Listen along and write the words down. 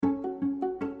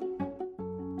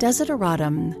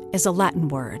Desideratum is a Latin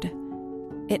word.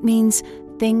 It means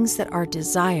things that are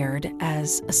desired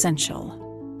as essential.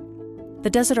 The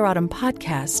Desideratum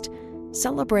podcast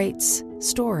celebrates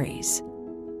stories,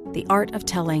 the art of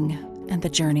telling, and the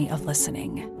journey of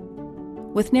listening,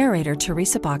 with narrator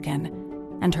Teresa Bakken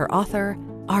and her author,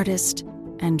 artist,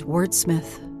 and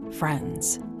wordsmith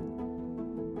friends.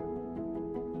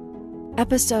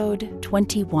 Episode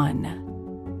 21.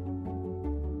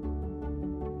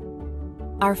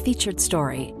 Our featured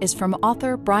story is from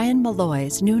author Brian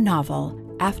Malloy's new novel,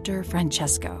 After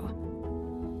Francesco.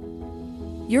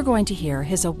 You're going to hear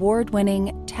his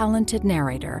award-winning, talented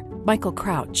narrator, Michael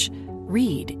Crouch,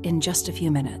 read in just a few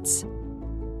minutes.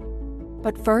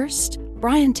 But first,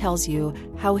 Brian tells you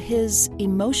how his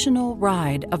emotional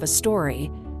ride of a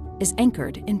story is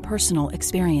anchored in personal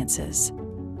experiences.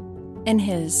 In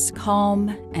his calm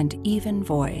and even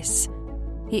voice,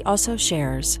 he also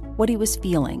shares what he was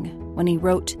feeling when he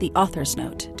wrote the author's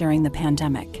note during the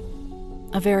pandemic,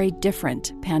 a very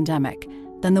different pandemic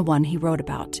than the one he wrote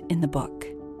about in the book.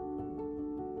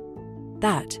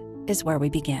 That is where we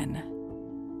begin.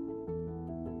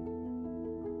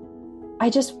 I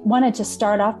just wanted to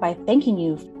start off by thanking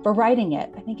you for writing it.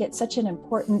 I think it's such an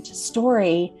important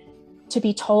story to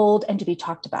be told and to be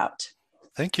talked about.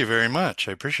 Thank you very much.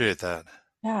 I appreciate that.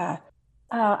 Yeah.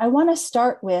 I want to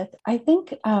start with, I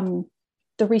think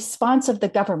the response of the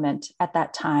government at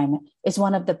that time is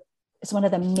one of the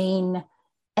main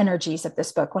energies of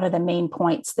this book, one of the main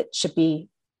points that should be,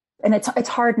 and it's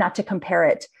hard not to compare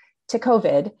it to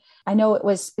COVID. I know it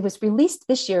was released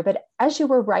this year, but as you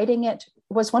were writing it,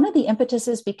 was one of the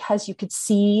impetuses because you could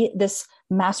see this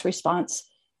mass response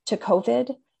to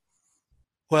COVID?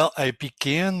 Well, I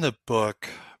began the book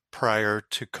prior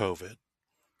to COVID.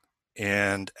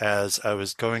 And as I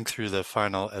was going through the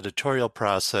final editorial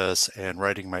process and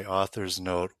writing my author's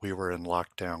note, we were in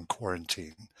lockdown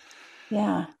quarantine.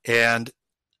 Yeah. And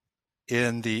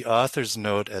in the author's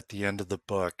note at the end of the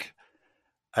book,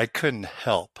 I couldn't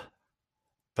help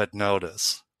but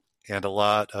notice, and a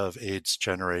lot of AIDS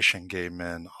generation gay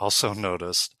men also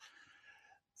noticed,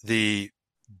 the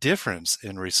difference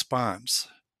in response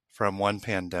from one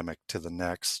pandemic to the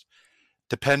next,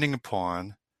 depending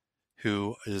upon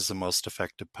who is the most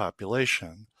affected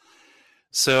population.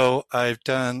 So I've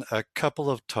done a couple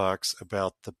of talks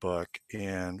about the book,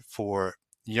 and for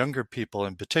younger people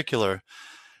in particular,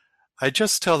 I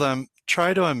just tell them,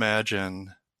 try to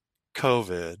imagine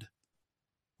COVID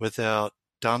without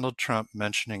Donald Trump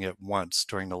mentioning it once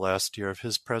during the last year of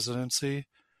his presidency,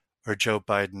 or Joe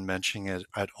Biden mentioning it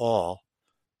at all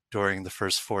during the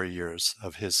first 4 years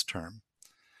of his term.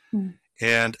 Mm.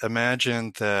 And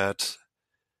imagine that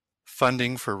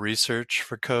funding for research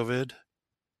for COVID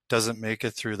doesn't make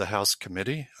it through the House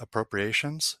Committee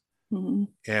Appropriations,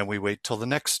 and we wait till the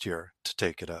next year to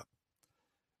take it up.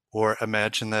 Or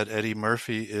imagine that Eddie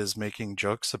Murphy is making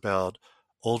jokes about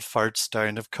old farts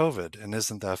dying of COVID, and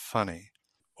isn't that funny?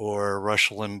 Or Rush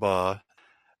Limbaugh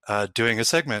doing a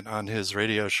segment on his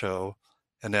radio show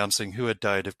announcing who had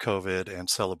died of COVID and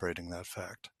celebrating that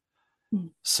fact.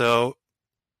 So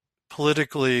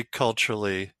politically,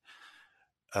 culturally,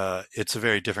 it's a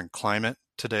very different climate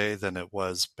today than it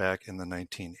was back in the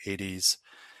 1980s.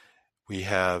 We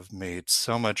have made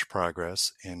so much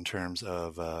progress in terms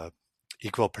of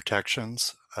equal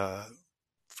protections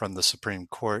from the Supreme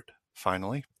Court,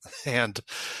 finally, and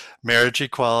marriage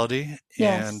equality.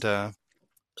 Yes. And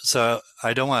so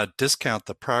I don't want to discount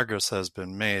the progress that has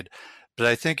been made, but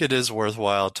I think it is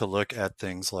worthwhile to look at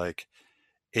things like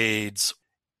AIDS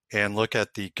and look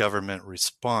at the government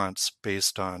response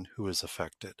based on who is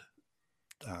affected.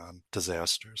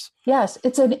 Disasters. Yes,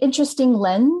 it's an interesting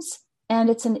lens and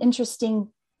it's an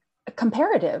interesting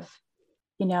comparative,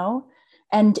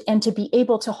 and to be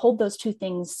able to hold those two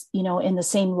things, in the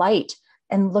same light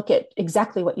and look at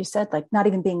exactly what you said, like not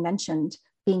even being mentioned,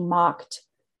 being mocked,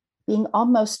 being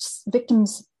almost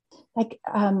victims.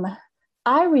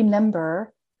 I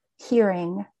remember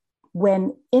hearing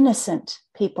when innocent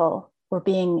people were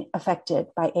being affected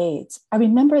by AIDS. I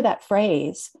remember that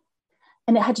phrase,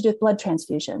 and it had to do with blood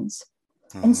transfusions.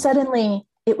 And suddenly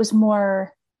it was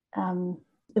more,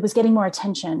 it was getting more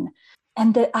attention.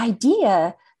 And the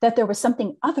idea that there was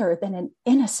something other than an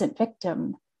innocent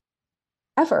victim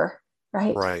ever,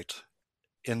 right? Right.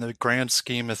 In the grand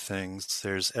scheme of things,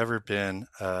 there's ever been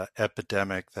an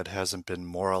epidemic that hasn't been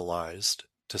moralized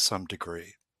to some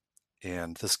degree.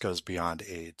 And this goes beyond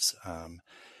AIDS.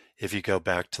 If you go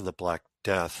back to the Black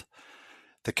Death,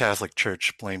 the Catholic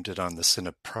Church blamed it on the sin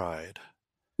of pride.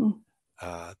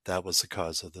 That was the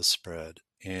cause of the spread.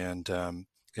 And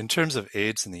in terms of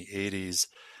AIDS in the 80s,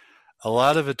 a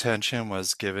lot of attention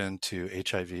was given to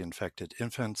HIV-infected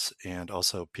infants and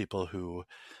also people who,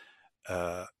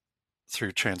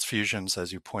 through transfusions,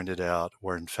 as you pointed out,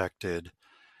 were infected,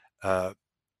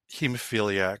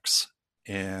 hemophiliacs,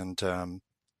 and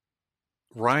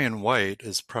Ryan White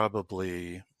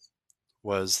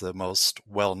was the most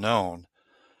well-known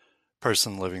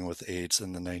person living with AIDS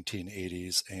in the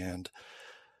 1980s, and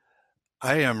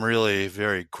I am really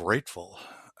very grateful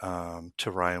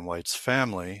to Ryan White's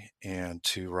family and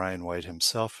to Ryan White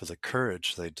himself for the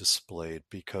courage they displayed,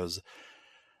 because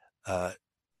uh,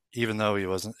 even though he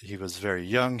was very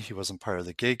young, he wasn't part of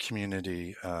the gay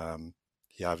community.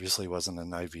 He obviously wasn't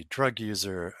an IV drug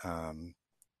user.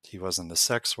 He wasn't a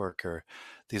sex worker.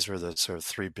 These were the sort of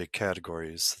three big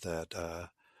categories that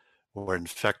were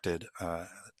infected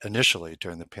initially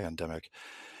during the pandemic.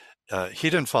 He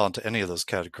didn't fall into any of those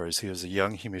categories. He was a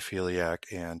young hemophiliac,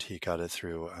 and he got it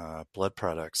through blood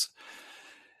products.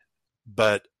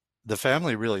 But the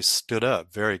family really stood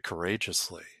up very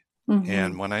courageously. Mm-hmm.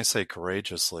 And when I say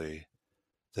courageously,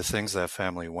 the things that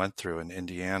family went through in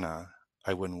Indiana,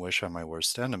 I wouldn't wish on my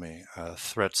worst enemy.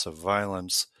 Threats of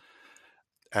violence,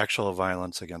 actual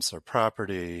violence against their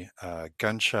property,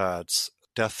 gunshots,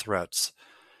 death threats.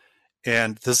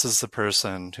 And this is the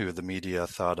person who the media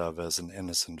thought of as an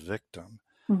innocent victim.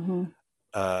 Mm-hmm.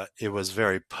 It was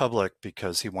very public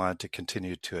because he wanted to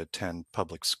continue to attend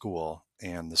public school,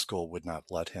 and the school would not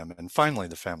let him. And finally,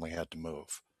 the family had to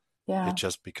move. Yeah. It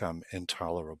just became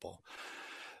intolerable.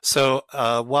 So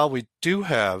while we do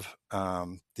have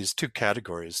these two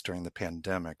categories during the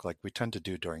pandemic, like we tend to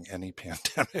do during any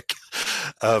pandemic,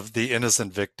 of the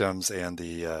innocent victims and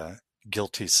the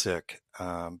guilty sick.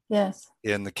 Yes.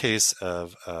 In the case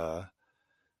of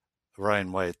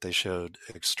Ryan White, they showed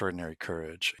extraordinary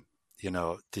courage. You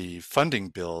know, the funding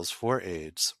bills for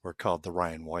AIDS were called the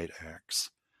Ryan White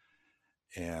Acts.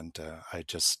 And I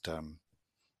just,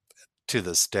 to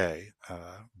this day,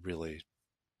 really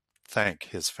thank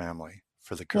his family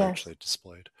for the courage they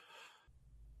displayed.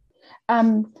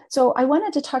 So I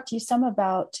wanted to talk to you some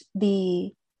about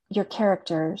your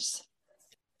characters.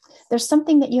 There's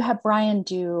something that you have Brian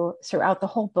do throughout the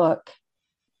whole book.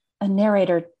 A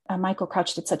narrator, Michael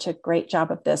Crouch, did such a great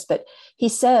job of this, but he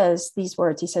says these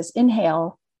words. He says,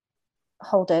 inhale,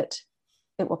 hold it,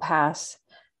 it will pass.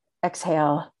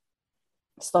 Exhale,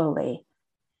 slowly.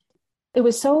 It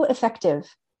was so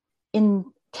effective in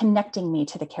connecting me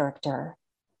to the character.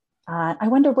 I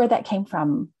wonder where that came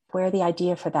from, where the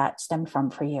idea for that stemmed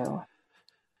from for you.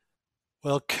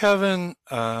 Well, Kevin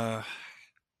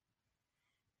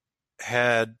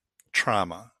had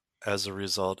trauma as a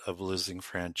result of losing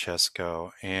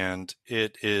Francesco, and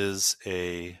it is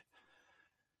a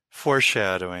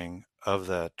foreshadowing of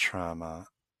that trauma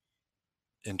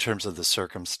in terms of the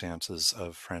circumstances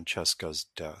of Francesco's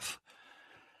death.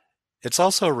 It's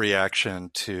also a reaction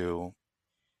to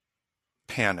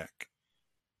panic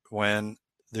when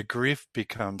the grief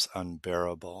becomes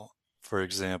unbearable. For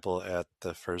example, at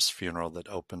the first funeral that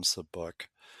opens the book,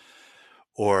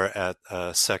 or at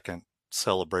a second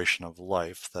celebration of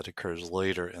life that occurs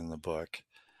later in the book,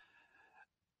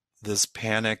 this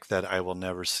panic that I will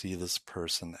never see this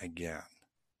person again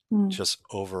just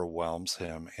overwhelms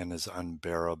him and is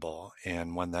unbearable.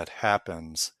 And when that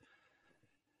happens,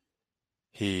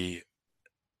 it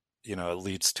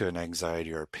leads to an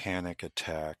anxiety or a panic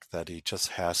attack that he just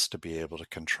has to be able to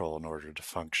control in order to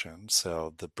function.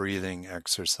 So the breathing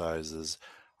exercises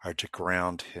are to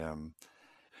ground him,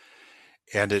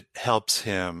 and it helps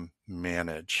him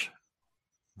manage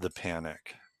the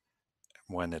panic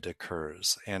when it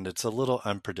occurs. And it's a little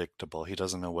unpredictable. He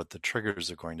doesn't know what the triggers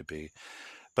are going to be,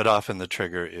 but often the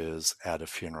trigger is at a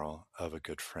funeral of a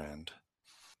good friend.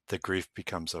 The grief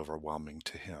becomes overwhelming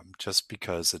to him just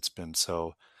because it's been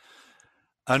so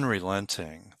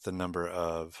unrelenting, the number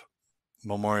of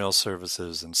memorial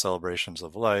services and celebrations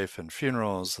of life and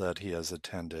funerals that he has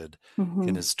attended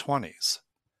in his 20s.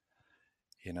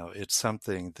 You know, it's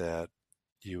something that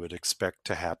you would expect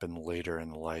to happen later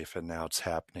in life, and now it's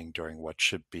happening during what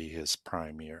should be his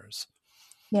prime years.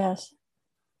 Yes.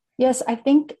 Yes, I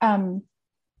think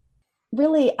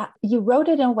really you wrote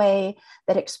it in a way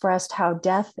that expressed how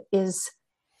death is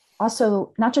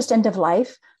also not just end of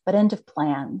life, but end of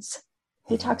plans.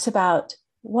 He talks about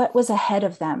what was ahead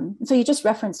of them. So you just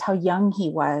referenced how young he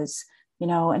was,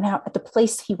 and how at the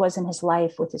place he was in his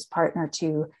life with his partner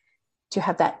to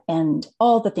have that end,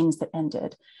 all the things that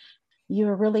ended.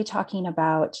 You're really talking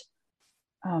about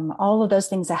all of those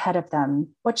things ahead of them,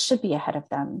 what should be ahead of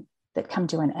them that come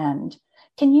to an end.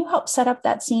 Can you help set up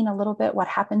that scene a little bit, what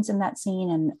happens in that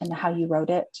scene and how you wrote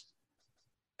it?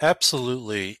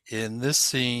 Absolutely. In this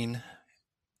scene,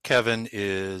 Kevin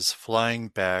is flying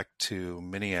back to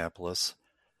Minneapolis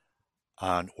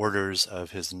on orders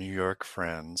of his New York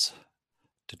friends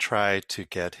to try to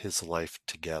get his life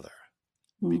together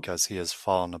because he has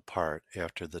fallen apart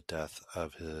after the death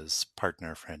of his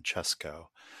partner, Francesco.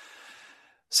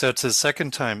 So it's his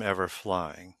second time ever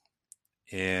flying,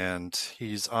 and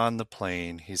he's on the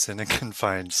plane. He's in a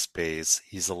confined space.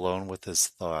 He's alone with his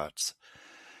thoughts.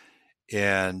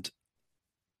 And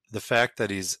the fact that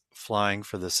he's flying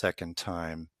for the second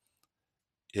time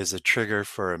is a trigger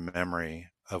for a memory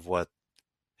of what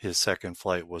his second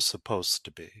flight was supposed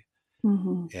to be.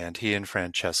 Mm-hmm. And he and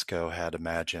Francesco had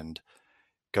imagined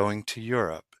going to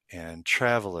Europe and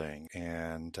traveling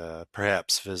and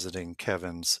perhaps visiting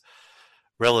Kevin's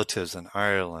relatives in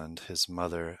Ireland. His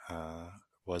mother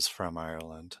was from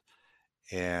Ireland,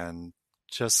 and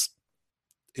just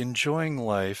enjoying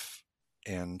life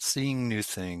and seeing new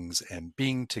things and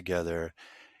being together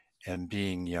and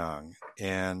being young.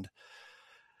 And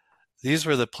these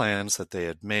were the plans that they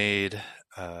had made.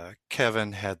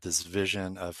 Kevin had this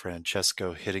vision of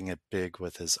Francesco hitting it big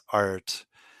with his art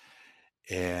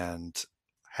and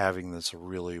having this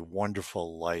really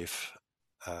wonderful life.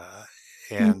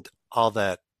 And all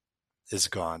that is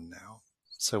gone now.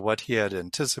 So what he had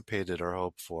anticipated or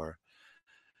hoped for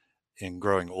in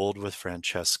growing old with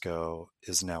Francesco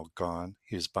is now gone.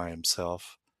 He's by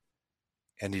himself,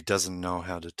 and he doesn't know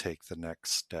how to take the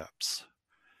next steps.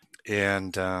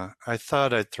 And I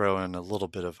thought I'd throw in a little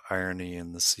bit of irony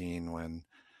in the scene when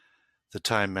the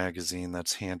Time magazine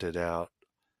that's handed out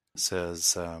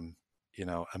says,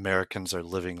 Americans are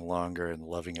living longer and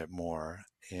loving it more.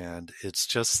 And it's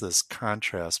just this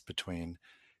contrast between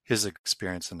his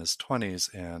experience in his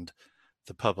 20s and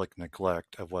the public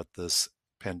neglect of what this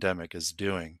pandemic is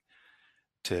doing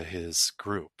to his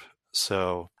group.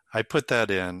 So I put that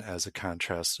in as a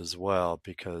contrast as well,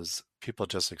 because people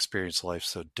just experience life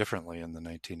so differently in the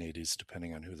 1980s,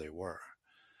 depending on who they were.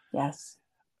 Yes.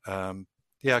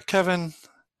 Kevin,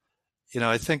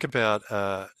 I think about,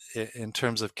 in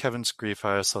terms of Kevin's grief,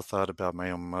 I also thought about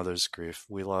my own mother's grief.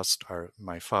 We lost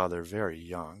my father very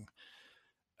young.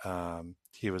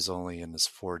 He was only in his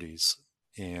 40s,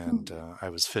 and I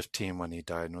was 15 when he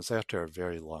died, and it was after a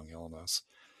very long illness.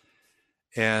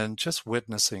 And just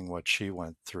witnessing what she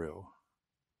went through,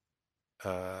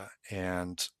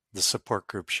 and the support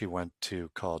group she went to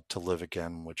called To Live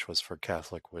Again, which was for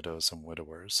Catholic widows and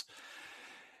widowers.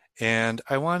 And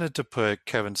I wanted to put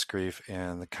Kevin's grief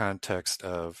in the context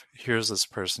of, here's this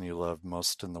person you love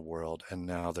most in the world, and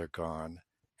now they're gone.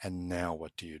 And now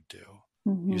what do you do?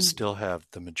 Mm-hmm. You still have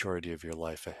the majority of your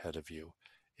life ahead of you,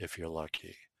 if you're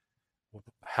lucky.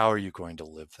 How are you going to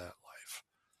live that life?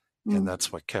 Mm-hmm. And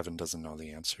that's what Kevin doesn't know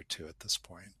the answer to at this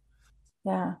point.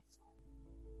 Yeah.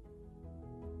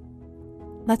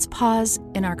 Let's pause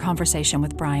in our conversation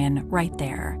with Brian right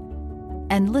there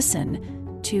and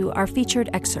listen to our featured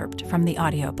excerpt from the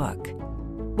audiobook,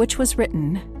 which was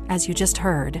written, as you just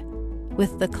heard,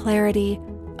 with the clarity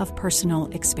of personal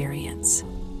experience.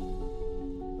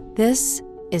 This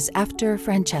is After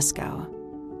Francesco,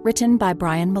 written by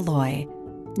Brian Malloy,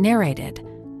 narrated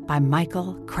by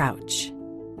Michael Crouch.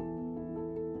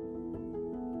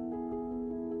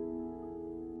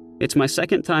 It's my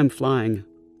second time flying.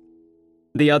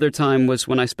 The other time was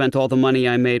when I spent all the money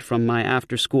I made from my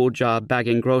after-school job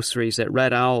bagging groceries at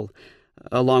Red Owl,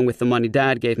 along with the money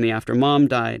Dad gave me after Mom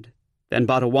died, then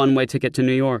bought a one-way ticket to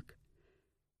New York.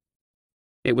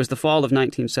 It was the fall of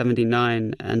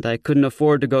 1979, and I couldn't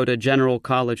afford to go to General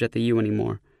College at the U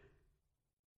anymore.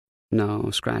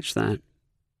 No, scratch that.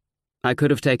 I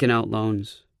could have taken out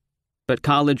loans, but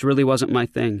college really wasn't my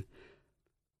thing.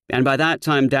 And by that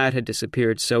time, Dad had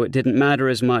disappeared, so it didn't matter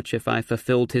as much if I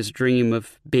fulfilled his dream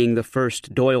of being the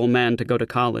first Doyle man to go to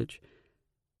college.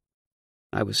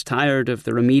 I was tired of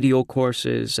the remedial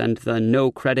courses and the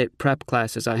no-credit prep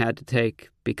classes I had to take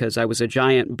because I was a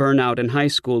giant burnout in high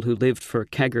school who lived for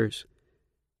keggers.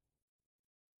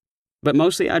 But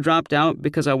mostly I dropped out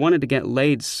because I wanted to get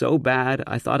laid so bad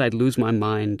I thought I'd lose my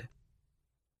mind.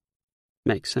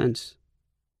 Makes sense.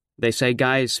 They say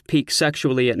guys peak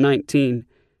sexually at 19.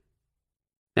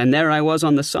 And there I was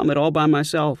on the summit all by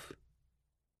myself.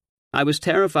 I was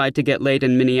terrified to get laid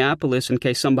in Minneapolis in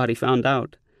case somebody found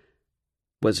out.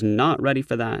 Was not ready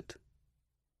for that.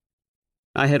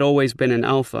 I had always been an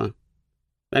alpha.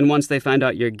 And once they find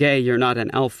out you're gay, you're not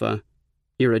an alpha.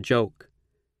 You're a joke.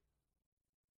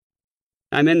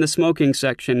 I'm in the smoking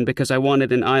section because I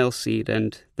wanted an aisle seat,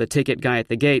 and the ticket guy at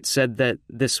the gate said that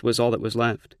this was all that was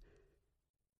left.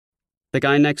 The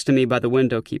guy next to me by the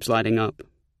window keeps lighting up.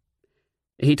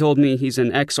 He told me he's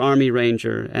an ex-Army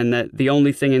Ranger and that the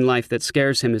only thing in life that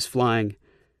scares him is flying.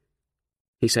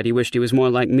 He said he wished he was more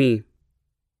like me.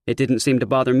 It didn't seem to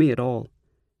bother me at all.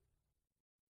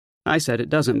 I said it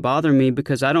doesn't bother me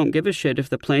because I don't give a shit if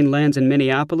the plane lands in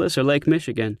Minneapolis or Lake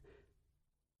Michigan.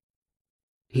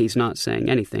 He's not saying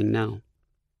anything now.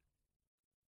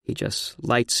 He just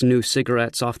lights new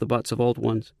cigarettes off the butts of old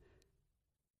ones.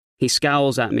 He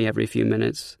scowls at me every few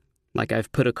minutes, like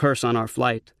I've put a curse on our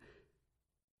flight.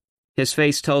 His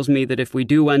face tells me that if we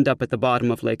do end up at the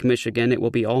bottom of Lake Michigan, it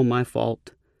will be all my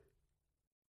fault.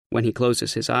 When he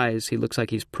closes his eyes, he looks like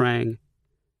he's praying.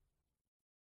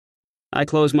 I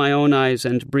close my own eyes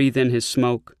and breathe in his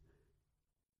smoke.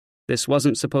 This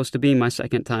wasn't supposed to be my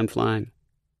second time flying.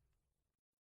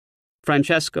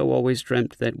 Francesco always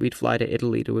dreamt that we'd fly to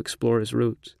Italy to explore his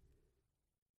roots.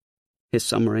 His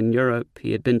summer in Europe,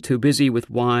 he had been too busy with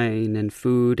wine and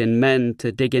food and men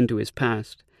to dig into his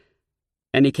past,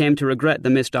 and he came to regret the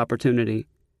missed opportunity.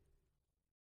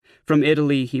 From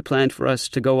Italy, he planned for us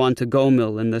to go on to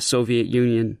Gomel in the Soviet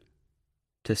Union,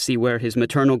 to see where his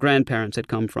maternal grandparents had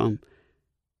come from.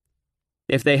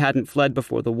 If they hadn't fled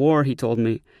before the war, he told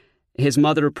me, his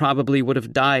mother probably would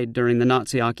have died during the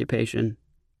Nazi occupation,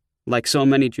 like so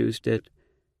many Jews did.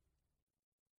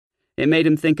 It made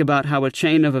him think about how a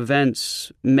chain of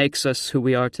events makes us who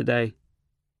we are today.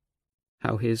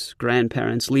 How his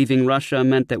grandparents leaving Russia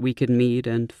meant that we could meet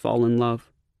and fall in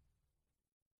love.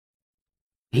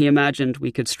 He imagined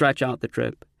we could stretch out the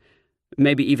trip,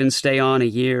 maybe even stay on a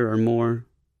year or more,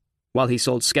 while he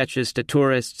sold sketches to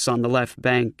tourists on the left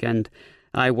bank and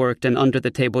I worked an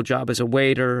under-the-table job as a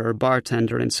waiter or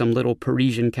bartender in some little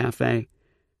Parisian cafe.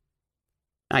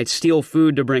 I'd steal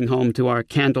food to bring home to our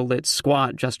candlelit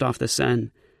squat just off the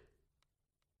Seine.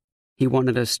 He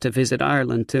wanted us to visit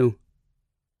Ireland, too,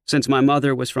 since my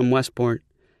mother was from Westport.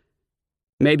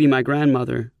 Maybe my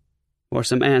grandmother, or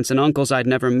some aunts and uncles I'd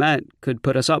never met, could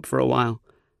put us up for a while.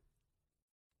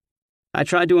 I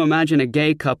tried to imagine a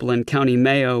gay couple in County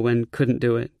Mayo and couldn't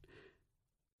do it.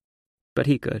 But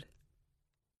he could.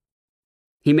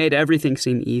 He made everything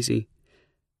seem easy.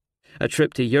 A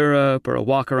trip to Europe or a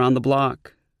walk around the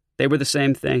block, they were the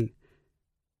same thing.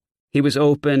 He was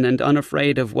open and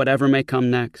unafraid of whatever may come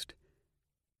next.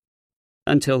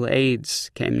 Until AIDS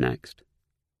came next.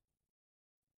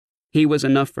 He was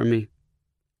enough for me.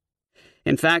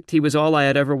 In fact, he was all I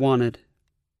had ever wanted.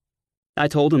 I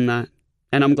told him that,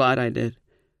 and I'm glad I did.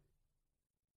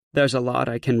 There's a lot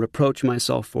I can reproach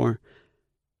myself for,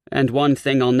 and one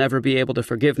thing I'll never be able to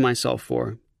forgive myself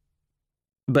for.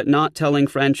 But not telling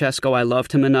Francesco I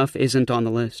loved him enough isn't on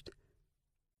the list.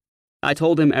 I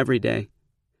told him every day.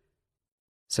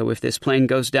 So if this plane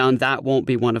goes down, that won't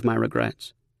be one of my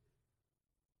regrets.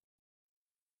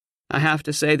 I have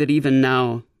to say that even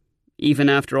now, even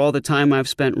after all the time I've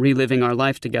spent reliving our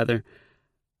life together,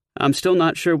 I'm still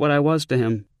not sure what I was to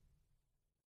him.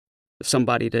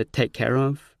 Somebody to take care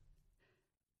of.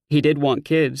 He did want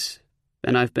kids,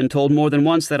 and I've been told more than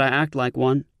once that I act like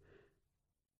one.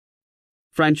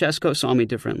 Francesco saw me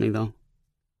differently, though.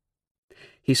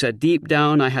 He said deep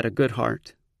down I had a good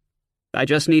heart. I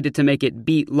just needed to make it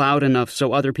beat loud enough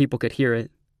so other people could hear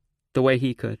it, the way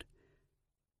he could.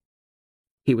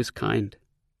 He was kind.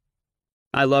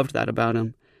 I loved that about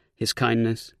him, his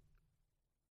kindness.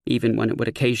 Even when it would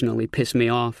occasionally piss me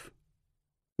off.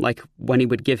 Like when he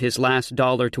would give his last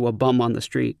dollar to a bum on the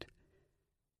street.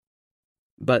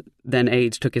 But then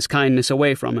AIDS took his kindness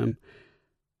away from him,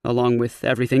 along with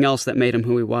everything else that made him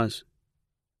who he was.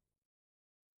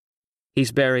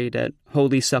 He's buried at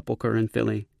Holy Sepulchre in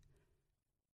Philly.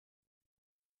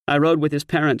 I rode with his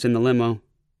parents in the limo.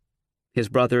 His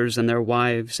brothers and their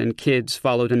wives and kids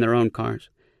followed in their own cars.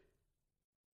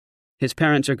 His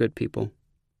parents are good people.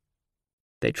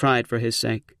 They tried for his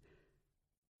sake.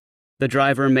 The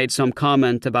driver made some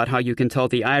comment about how you can tell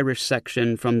the Irish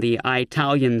section from the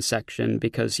Italian section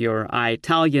because your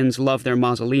Italians love their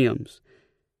mausoleums.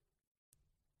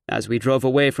 As we drove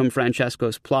away from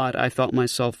Francesco's plot, I felt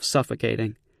myself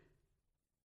suffocating.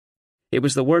 It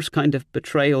was the worst kind of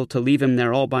betrayal to leave him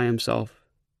there all by himself,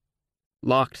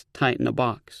 locked tight in a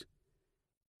box.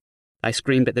 I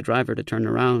screamed at the driver to turn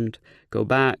around, go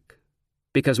back,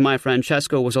 because my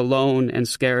Francesco was alone and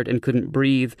scared and couldn't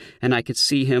breathe, and I could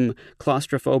see him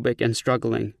claustrophobic and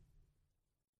struggling.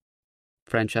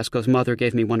 Francesco's mother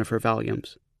gave me one of her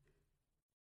Valiums.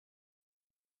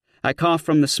 I cough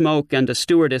from the smoke, and a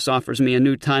stewardess offers me a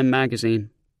new Time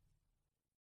magazine.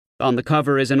 On the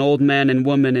cover is an old man and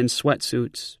woman in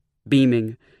sweatsuits,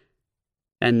 beaming.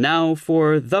 And now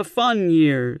for the fun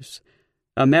years.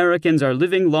 Americans are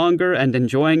living longer and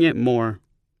enjoying it more.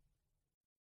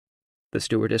 The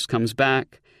stewardess comes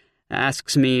back,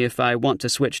 asks me if I want to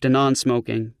switch to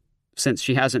non-smoking, since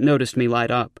she hasn't noticed me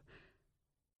light up.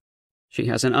 She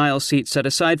has an aisle seat set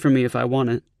aside for me if I want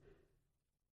it.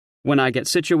 When I get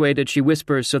situated, she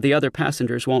whispers so the other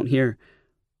passengers won't hear.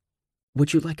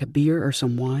 Would you like a beer or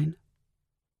some wine?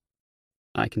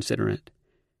 I consider it.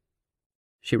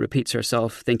 She repeats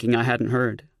herself, thinking I hadn't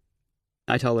heard.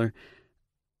 I tell her,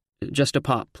 just a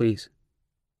pop, please.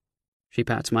 She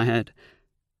pats my head.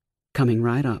 Coming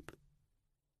right up.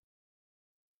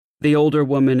 The older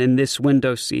woman in this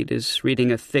window seat is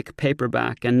reading a thick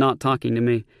paperback and not talking to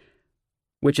me,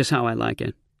 which is how I like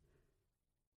it.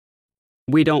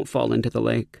 We don't fall into the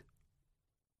lake.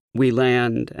 We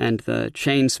land, and the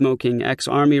chain-smoking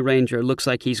ex-Army Ranger looks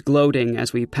like he's gloating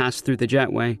as we pass through the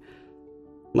jetway,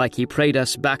 like he prayed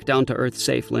us back down to Earth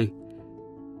safely.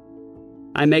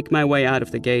 I make my way out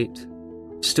of the gate,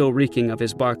 still reeking of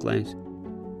his Barclays.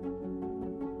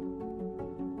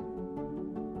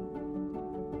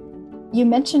 You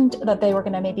mentioned that they were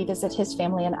going to maybe visit his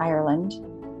family in Ireland,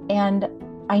 and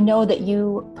I know that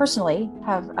you personally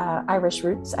have Irish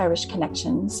roots, Irish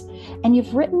connections, and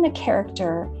you've written a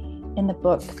character in the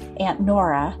book, Aunt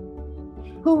Nora,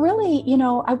 who really,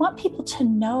 I want people to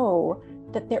know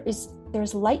that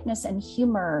there's lightness and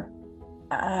humor,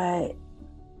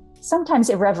 sometimes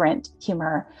irreverent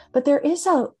humor, but there is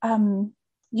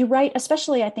you write,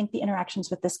 especially I think the interactions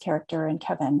with this character and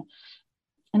Kevin,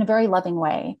 in a very loving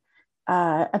way,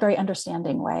 a very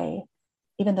understanding way,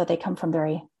 even though they come from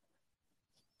very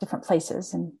different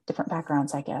places and different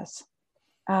backgrounds, I guess.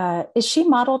 Is she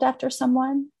modeled after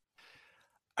someone?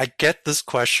 I get this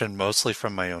question mostly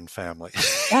from my own family.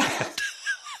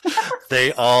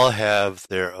 They all have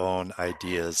their own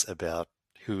ideas about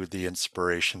who the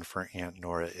inspiration for Aunt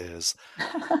Nora is.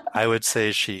 I would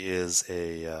say she is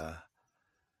a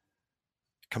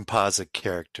composite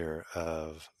character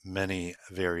of many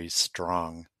very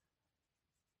strong,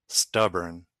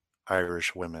 stubborn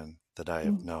Irish women that I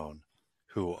have known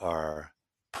who are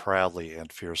proudly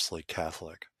and fiercely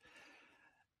Catholic.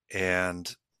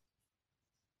 And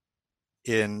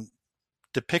in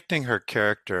depicting her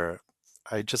character,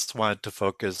 I just wanted to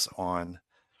focus on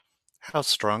how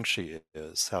strong she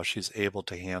is, how she's able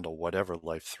to handle whatever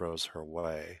life throws her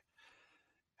way,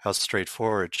 how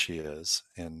straightforward she is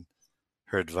in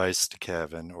her advice to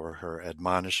Kevin or her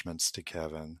admonishments to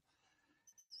Kevin,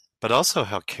 but also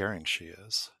how caring she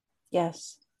is.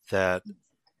 Yes. That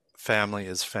family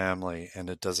is family, and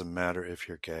it doesn't matter if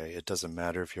you're gay. It doesn't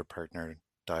matter if your partner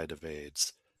died of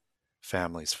AIDS.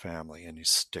 Family's family, and you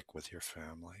stick with your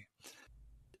family.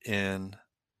 In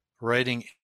writing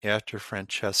after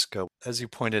Francesco, as you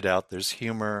pointed out, there's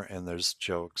humor and there's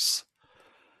jokes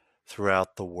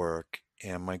throughout the work,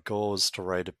 and my goal is to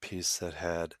write a piece that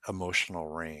had emotional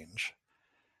range.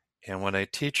 And when I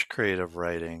teach creative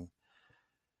writing,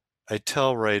 I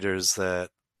tell writers that,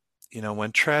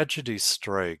 when tragedy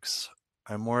strikes,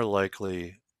 I'm more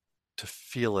likely to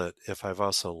feel it if I've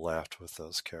also laughed with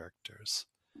those characters.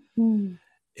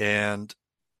 And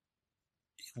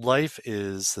life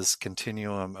is this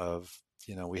continuum of,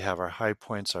 we have our high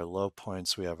points, our low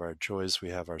points, we have our joys, we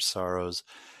have our sorrows.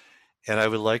 And I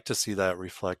would like to see that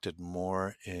reflected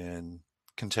more in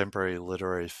contemporary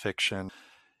literary fiction.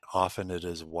 Often it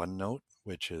is one note,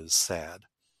 which is sad.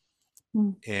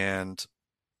 And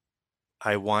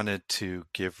I wanted to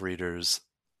give readers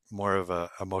more of an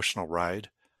emotional ride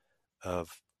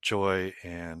of joy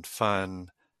and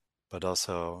fun, but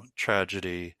also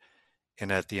tragedy,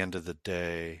 and at the end of the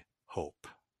day, hope.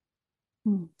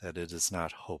 That it is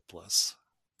not hopeless,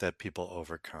 that people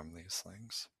overcome these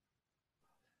things.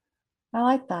 I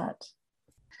like that.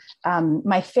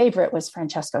 My favorite was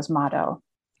Francesco's motto.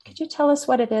 Could you tell us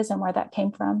what it is and where that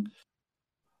came from?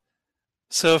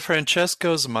 So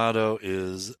Francesco's motto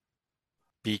is,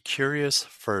 be curious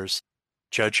first,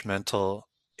 judgmental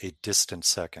a distant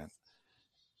second.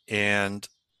 And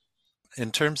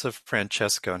in terms of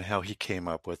Francesco and how he came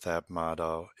up with that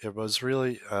motto, it was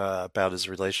really about his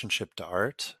relationship to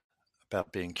art,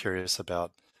 about being curious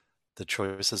about the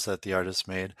choices that the artist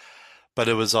made, but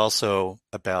it was also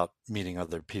about meeting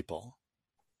other people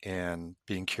and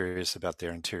being curious about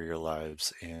their interior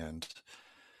lives and,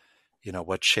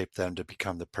 what shaped them to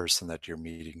become the person that you're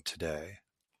meeting today.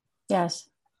 Yes,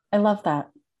 I love that.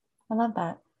 I love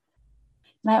that.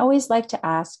 And I always like to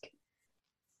ask,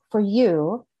 for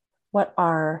you, what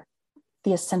are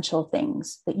the essential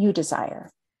things that you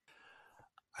desire?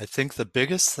 I think the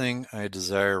biggest thing I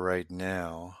desire right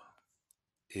now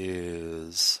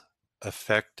is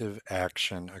effective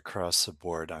action across the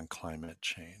board on climate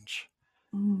change.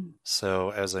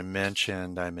 So as I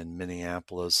mentioned, I'm in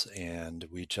Minneapolis, and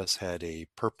we just had a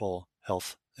purple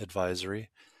health advisory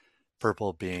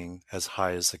purple being as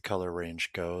high as the color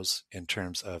range goes in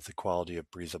terms of the quality of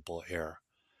breathable air.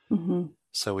 Mm-hmm.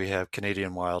 So we have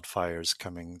Canadian wildfires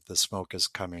coming, the smoke is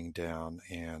coming down,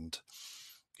 and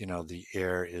the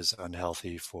air is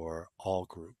unhealthy for all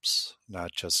groups,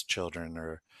 not just children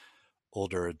or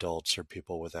older adults or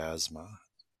people with asthma.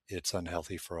 It's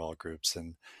unhealthy for all groups,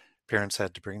 and parents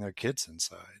had to bring their kids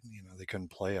inside. They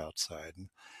couldn't play outside. And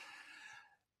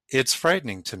it's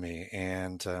frightening to me.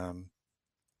 And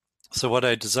so what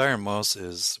I desire most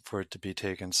is for it to be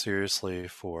taken seriously,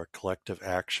 for collective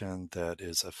action that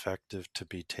is effective to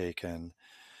be taken.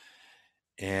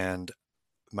 And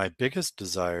my biggest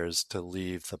desire is to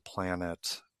leave the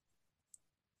planet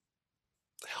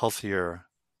healthier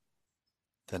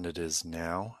than it is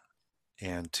now,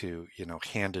 and to,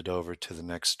 hand it over to the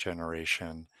next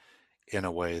generation in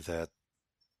a way that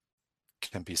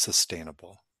can be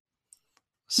sustainable.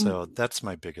 So that's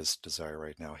my biggest desire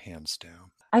right now, hands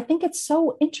down. I think it's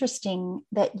so interesting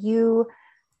that you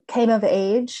came of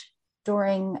age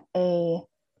during the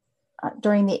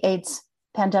AIDS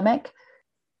pandemic,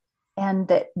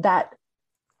 and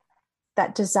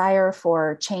that desire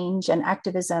for change and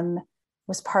activism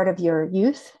was part of your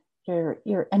youth,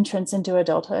 your entrance into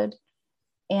adulthood,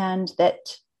 and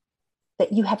that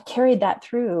you have carried that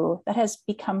through. That has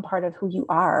become part of who you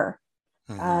are.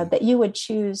 That you would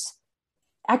choose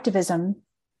activism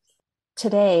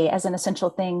today as an essential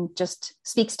thing just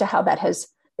speaks to how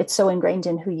it's so ingrained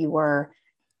in who you were.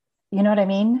 You know what I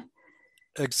mean?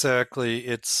 Exactly.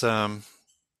 It's,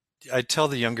 I tell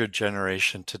the younger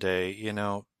generation today,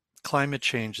 climate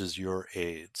change is your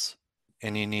AIDS,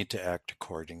 and you need to act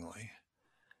accordingly.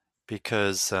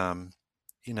 Because,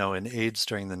 in AIDS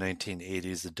during the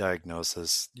 1980s, the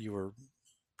diagnosis, you were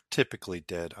typically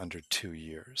dead under 2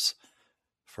 years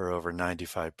for over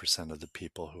 95% of the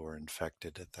people who were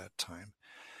infected at that time.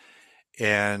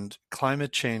 And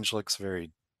climate change looks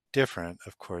very different,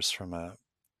 of course, from a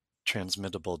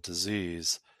transmittable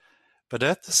disease. But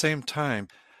at the same time,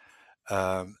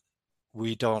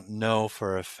 we don't know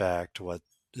for a fact what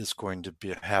is going to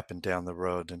happen down the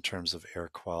road in terms of air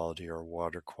quality or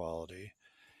water quality,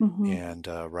 and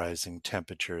rising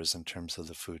temperatures in terms of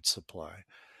the food supply.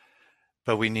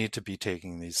 But we need to be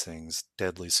taking these things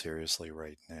deadly seriously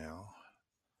right now.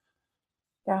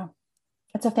 Yeah,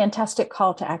 it's a fantastic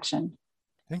call to action.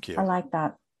 Thank you. I like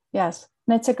that. Yes.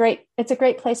 And it's a great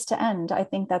place to end. I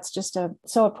think that's just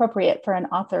so appropriate for an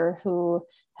author who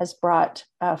has brought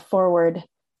forward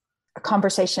a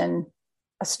conversation,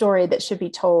 a story that should be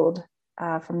told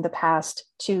from the past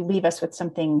to leave us with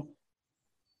something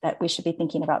that we should be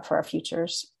thinking about for our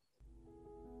futures.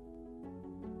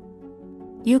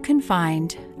 You can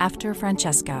find After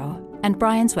Francesco and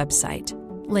Brian's website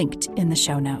linked in the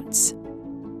show notes.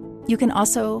 You can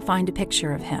also find a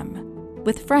picture of him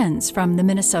with friends from the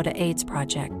Minnesota AIDS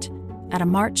Project at a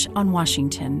march on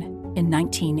Washington in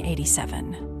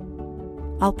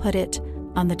 1987. I'll put it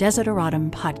on the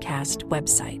Desideratum podcast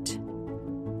website.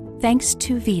 Thanks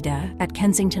to Vida at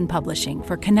Kensington Publishing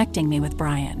for connecting me with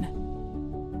Brian.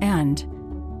 And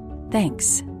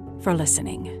thanks for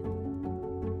listening.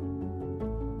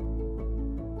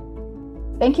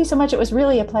 Thank you so much. It was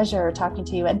really a pleasure talking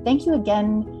to you. And thank you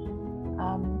again.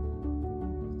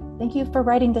 Thank you for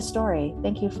writing the story.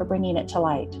 Thank you for bringing it to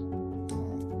light.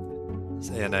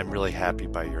 And I'm really happy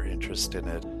by your interest in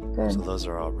it. Good. So those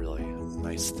are all really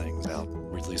nice things about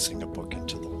releasing a book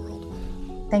into the world.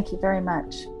 Thank you very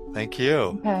much. Thank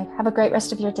you. Okay. Have a great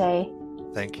rest of your day.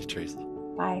 Thank you, Teresa.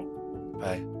 Bye.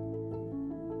 Bye.